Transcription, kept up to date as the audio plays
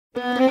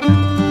Top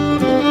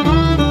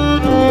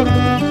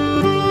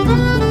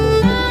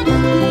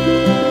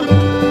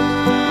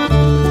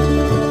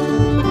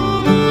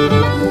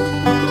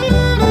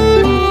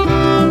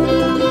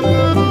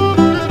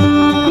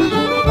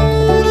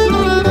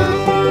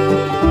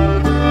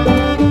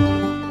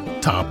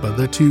of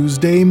the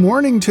Tuesday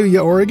morning to you,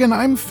 Oregon.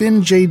 I'm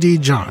Finn J.D.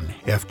 John,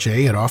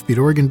 FJ at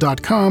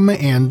offbeatoregon.com,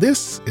 and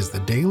this is the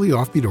Daily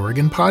Offbeat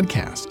Oregon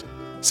podcast.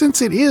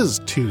 Since it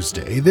is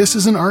Tuesday, this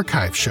is an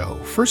archive show,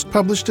 first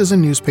published as a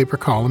newspaper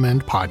column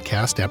and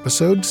podcast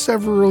episode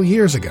several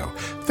years ago.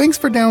 Thanks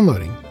for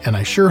downloading, and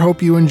I sure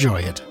hope you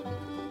enjoy it.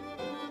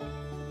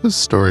 This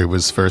story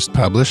was first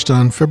published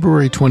on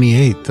February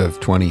 28th of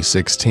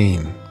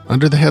 2016.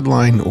 Under the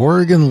headline,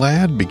 Oregon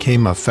Lad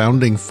Became a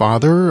Founding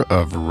Father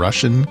of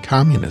Russian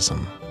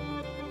Communism.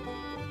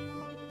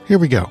 Here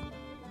we go.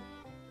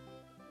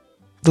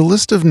 The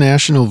list of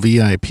national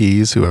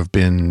VIPs who have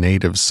been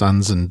native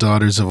sons and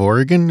daughters of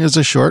Oregon is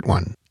a short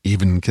one,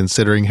 even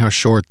considering how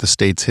short the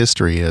state's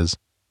history is.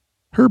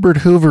 Herbert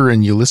Hoover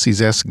and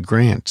Ulysses S.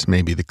 Grant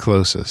may be the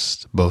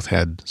closest. Both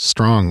had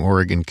strong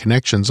Oregon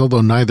connections,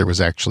 although neither was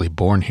actually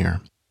born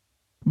here.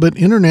 But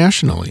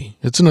internationally,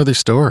 it's another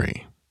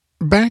story.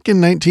 Back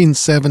in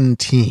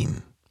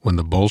 1917, when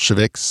the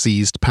Bolsheviks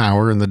seized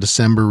power in the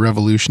December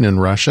Revolution in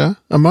Russia,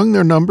 among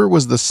their number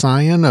was the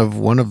scion of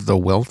one of the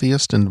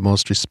wealthiest and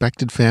most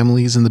respected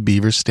families in the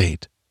Beaver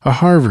State, a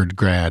Harvard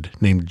grad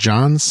named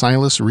John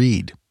Silas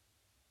Reed.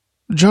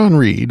 John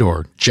Reed,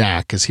 or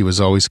Jack as he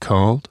was always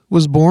called,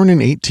 was born in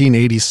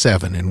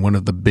 1887 in one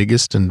of the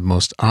biggest and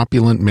most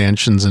opulent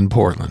mansions in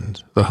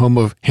Portland, the home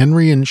of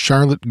Henry and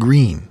Charlotte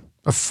Green,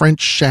 a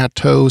French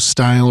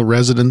chateau-style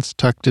residence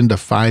tucked into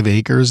 5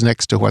 acres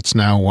next to what's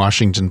now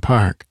Washington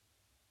Park.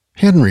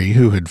 Henry,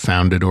 who had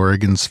founded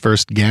Oregon's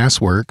first gas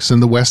works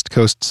and the West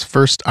Coast's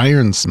first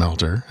iron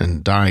smelter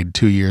and died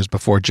 2 years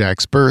before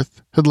Jack's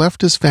birth, had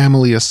left his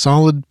family a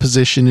solid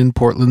position in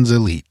Portland's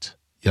elite.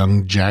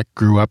 Young Jack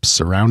grew up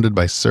surrounded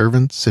by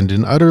servants and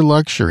in utter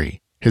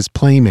luxury, his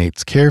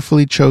playmates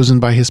carefully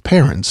chosen by his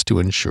parents to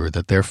ensure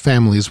that their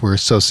families were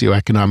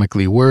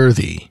socioeconomically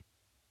worthy.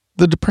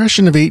 The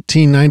Depression of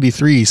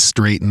 1893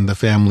 straightened the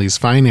family's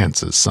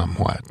finances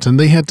somewhat, and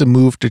they had to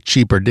move to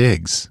cheaper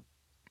digs.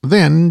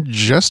 Then,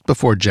 just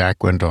before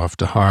Jack went off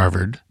to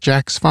Harvard,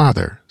 Jack's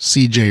father,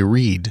 C.J.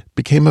 Reed,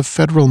 became a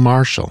federal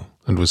marshal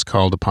and was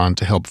called upon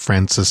to help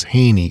Francis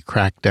Haney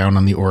crack down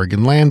on the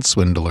Oregon land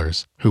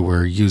swindlers, who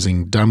were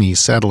using dummy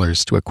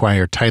settlers to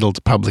acquire title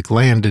to public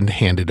land and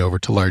hand it over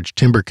to large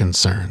timber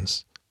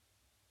concerns.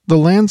 The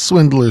land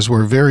swindlers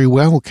were very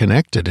well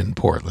connected in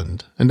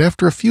Portland, and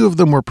after a few of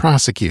them were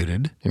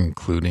prosecuted,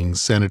 including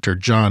Senator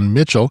John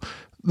Mitchell,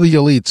 the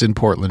elites in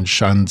Portland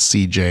shunned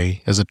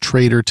CJ as a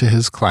traitor to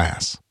his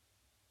class.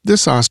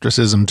 This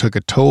ostracism took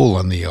a toll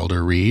on the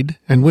elder Reed,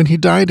 and when he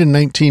died in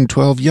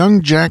 1912,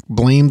 young Jack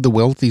blamed the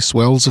wealthy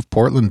swells of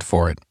Portland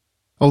for it.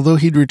 Although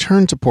he'd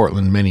returned to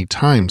Portland many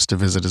times to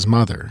visit his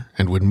mother,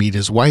 and would meet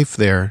his wife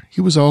there,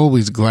 he was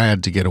always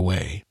glad to get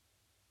away.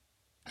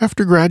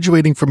 After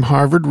graduating from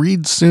Harvard,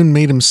 Reed soon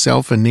made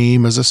himself a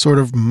name as a sort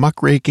of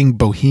muckraking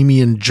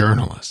bohemian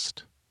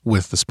journalist.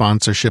 With the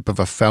sponsorship of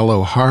a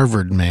fellow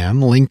Harvard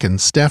man, Lincoln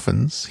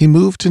Steffens, he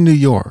moved to New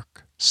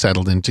York,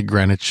 settled into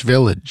Greenwich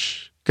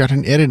Village, got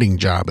an editing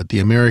job at the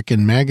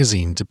American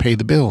magazine to pay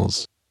the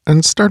bills,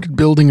 and started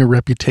building a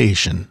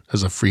reputation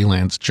as a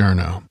freelance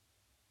journo.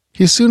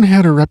 He soon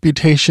had a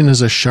reputation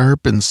as a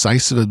sharp,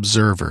 incisive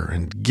observer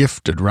and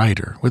gifted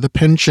writer with a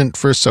penchant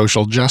for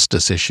social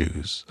justice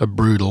issues, a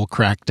brutal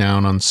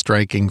crackdown on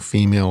striking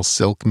female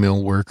silk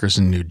mill workers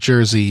in New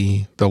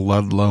Jersey, the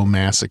Ludlow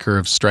massacre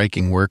of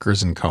striking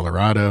workers in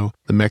Colorado,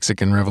 the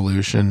Mexican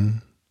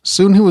Revolution.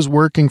 Soon he was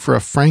working for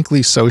a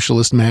frankly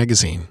socialist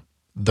magazine,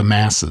 The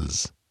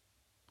Masses.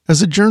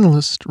 As a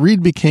journalist,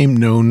 Reed became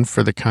known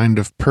for the kind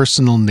of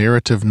personal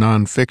narrative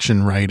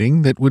nonfiction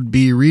writing that would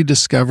be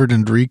rediscovered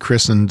and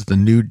rechristened the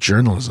New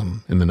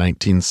Journalism in the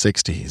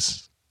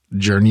 1960s.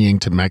 Journeying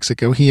to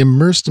Mexico, he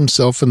immersed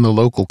himself in the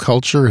local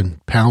culture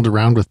and palled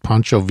around with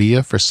Pancho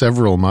Villa for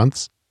several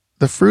months.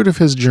 The fruit of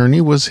his journey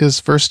was his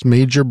first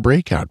major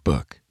breakout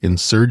book,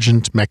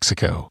 Insurgent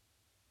Mexico.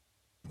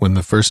 When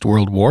the First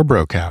World War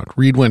broke out,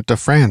 Reed went to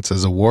France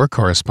as a war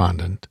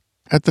correspondent.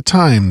 At the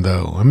time,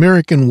 though,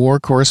 American war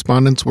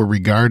correspondents were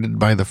regarded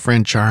by the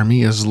French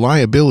army as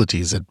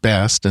liabilities at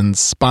best and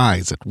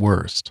spies at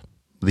worst.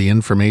 The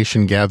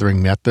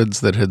information-gathering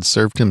methods that had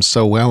served him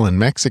so well in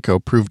Mexico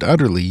proved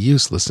utterly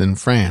useless in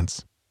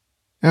France.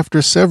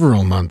 After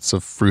several months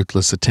of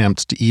fruitless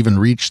attempts to even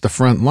reach the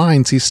front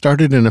lines, he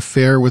started an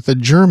affair with a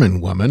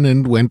German woman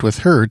and went with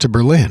her to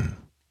Berlin.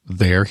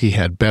 There he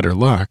had better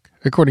luck.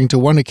 According to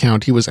one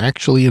account, he was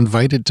actually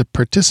invited to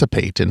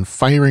participate in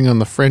firing on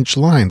the French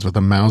lines with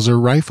a Mauser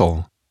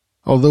rifle.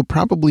 Although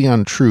probably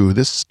untrue,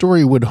 this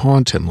story would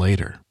haunt him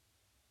later.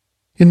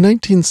 In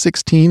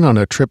 1916, on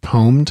a trip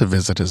home to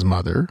visit his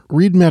mother,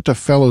 Reed met a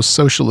fellow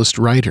socialist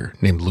writer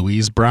named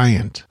Louise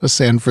Bryant, a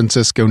San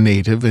Francisco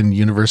native and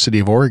University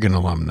of Oregon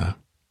alumna.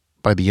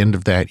 By the end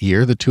of that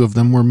year, the two of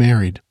them were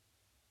married.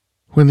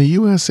 When the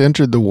U.S.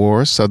 entered the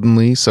war,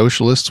 suddenly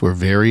socialists were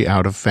very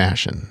out of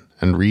fashion,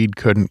 and Reed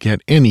couldn't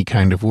get any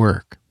kind of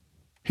work.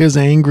 His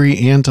angry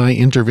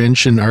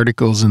anti-intervention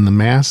articles in the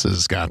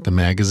masses got the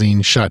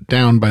magazine shut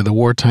down by the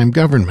wartime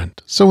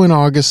government, so in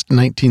August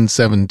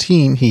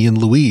 1917 he and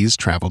Louise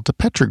traveled to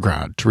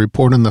Petrograd to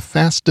report on the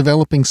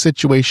fast-developing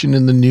situation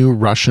in the new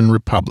Russian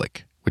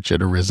Republic, which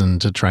had arisen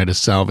to try to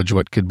salvage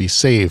what could be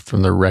saved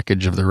from the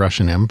wreckage of the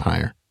Russian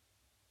Empire.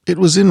 It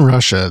was in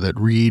Russia that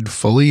Reed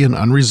fully and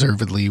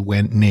unreservedly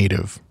went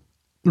native.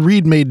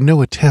 Reed made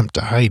no attempt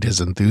to hide his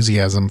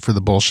enthusiasm for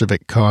the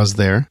Bolshevik cause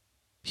there.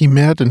 He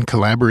met and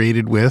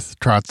collaborated with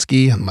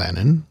Trotsky and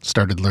Lenin,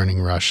 started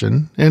learning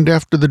Russian, and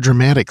after the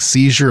dramatic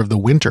seizure of the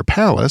Winter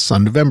Palace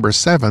on November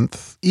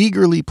 7th,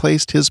 eagerly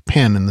placed his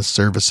pen in the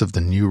service of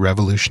the new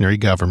revolutionary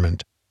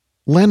government.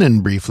 Lenin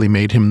briefly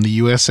made him the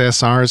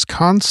USSR's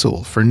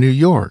consul for New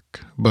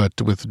York,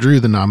 but withdrew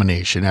the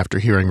nomination after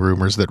hearing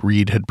rumors that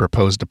Reed had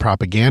proposed a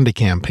propaganda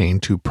campaign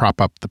to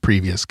prop up the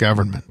previous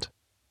government.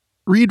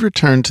 Reed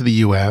returned to the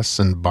U.S.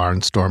 and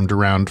barnstormed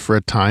around for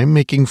a time,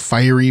 making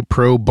fiery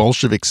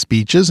pro-Bolshevik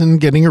speeches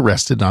and getting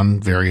arrested on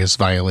various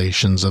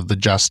violations of the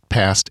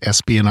just-passed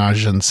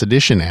Espionage and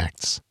Sedition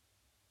Acts.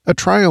 A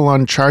trial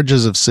on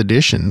charges of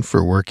sedition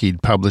for work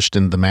he'd published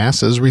in the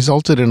masses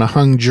resulted in a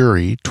hung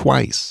jury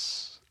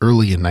twice.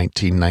 Early in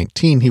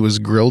 1919, he was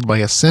grilled by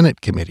a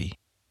Senate committee.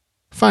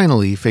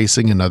 Finally,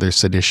 facing another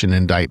sedition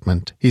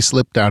indictment, he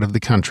slipped out of the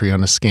country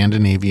on a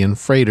Scandinavian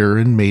freighter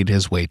and made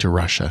his way to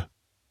Russia.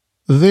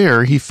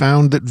 There, he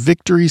found that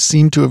victory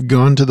seemed to have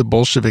gone to the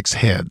Bolsheviks'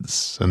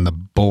 heads, and the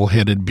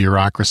bull-headed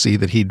bureaucracy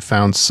that he'd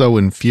found so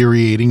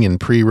infuriating in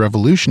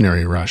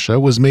pre-revolutionary Russia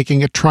was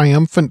making a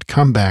triumphant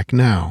comeback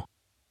now.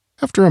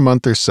 After a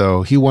month or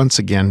so, he once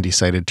again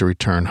decided to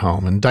return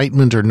home,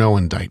 indictment or no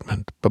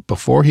indictment, but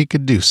before he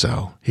could do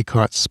so, he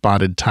caught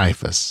spotted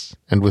typhus,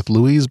 and with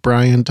Louise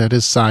Bryant at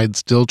his side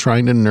still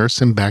trying to nurse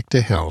him back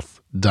to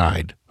health,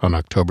 died on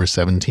October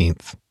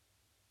 17th.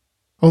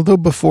 Although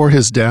before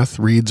his death,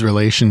 Reed's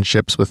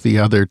relationships with the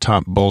other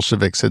top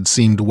Bolsheviks had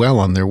seemed well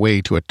on their way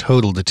to a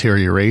total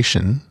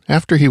deterioration,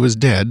 after he was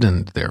dead,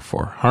 and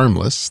therefore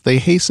harmless, they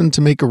hastened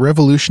to make a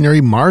revolutionary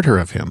martyr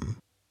of him.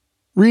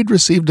 Reed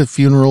received a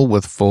funeral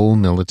with full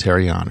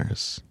military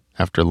honors.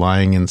 After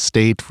lying in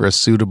state for a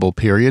suitable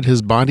period,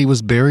 his body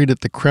was buried at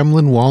the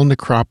Kremlin Wall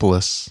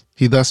necropolis.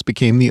 He thus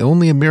became the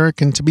only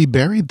American to be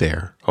buried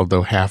there,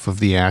 although half of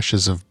the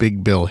ashes of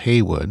Big Bill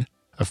Haywood,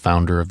 a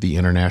founder of the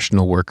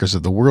International Workers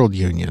of the World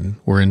Union,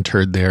 were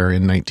interred there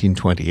in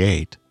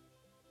 1928.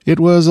 It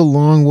was a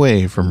long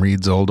way from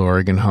Reed's old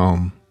Oregon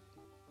home.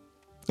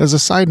 As a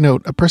side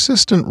note, a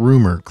persistent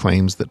rumor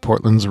claims that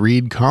Portland's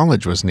Reed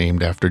College was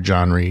named after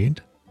John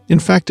Reed. In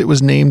fact, it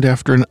was named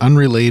after an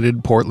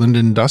unrelated Portland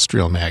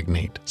industrial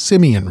magnate,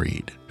 Simeon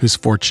Reed, whose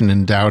fortune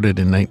endowed it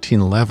in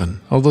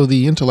 1911, although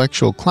the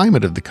intellectual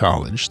climate of the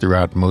college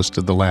throughout most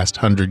of the last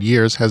 100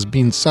 years has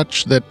been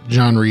such that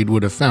John Reed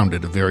would have found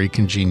it a very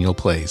congenial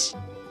place.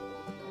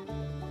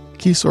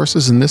 Key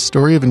sources in this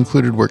story have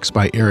included works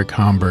by Eric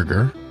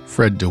Homburger,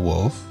 Fred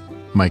DeWolf,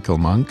 Michael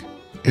Monk,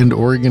 and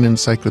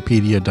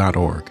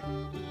OregonEncyclopedia.org.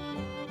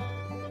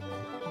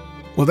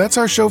 Well, that's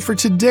our show for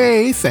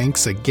today.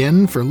 Thanks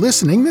again for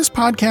listening. This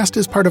podcast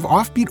is part of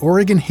Offbeat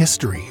Oregon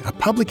History, a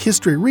public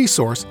history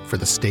resource for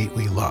the state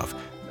we love.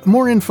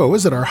 More info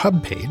is at our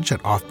hub page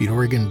at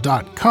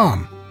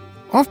offbeatoregon.com.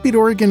 Offbeat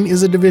Oregon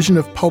is a division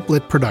of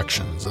Pulplit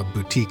Productions, a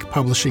boutique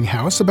publishing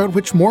house about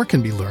which more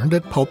can be learned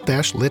at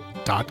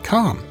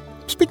pulp-lit.com.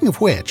 Speaking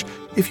of which,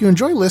 if you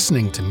enjoy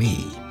listening to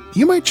me,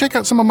 you might check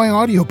out some of my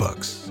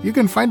audiobooks. You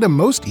can find them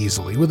most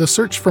easily with a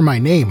search for my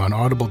name on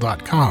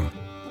audible.com.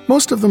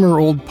 Most of them are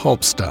old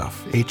pulp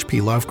stuff, H.P.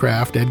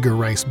 Lovecraft, Edgar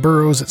Rice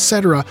Burroughs,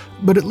 etc.,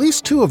 but at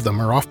least 2 of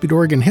them are Offbeat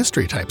Oregon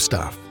history type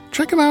stuff.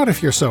 Check them out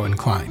if you're so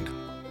inclined.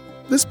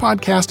 This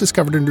podcast is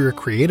covered under a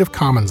Creative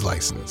Commons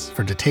license.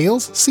 For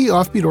details, see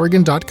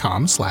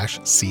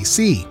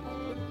offbeatoregon.com/cc.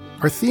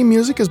 Our theme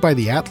music is by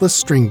the Atlas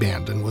String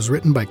Band and was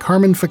written by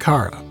Carmen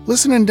Ficara.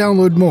 Listen and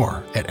download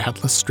more at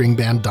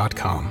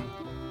atlasstringband.com.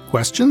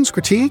 Questions,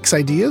 critiques,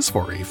 ideas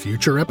for a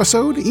future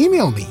episode?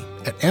 Email me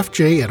at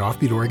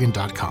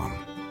fj@offbeatoregon.com.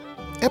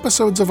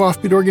 Episodes of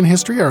Offbeat Oregon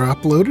History are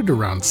uploaded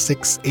around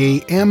 6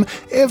 a.m.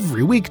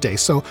 every weekday,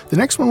 so the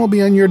next one will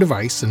be on your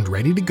device and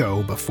ready to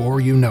go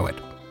before you know it.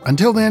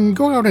 Until then,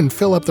 go out and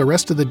fill up the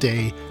rest of the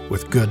day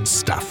with good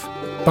stuff.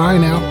 Bye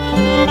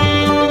now.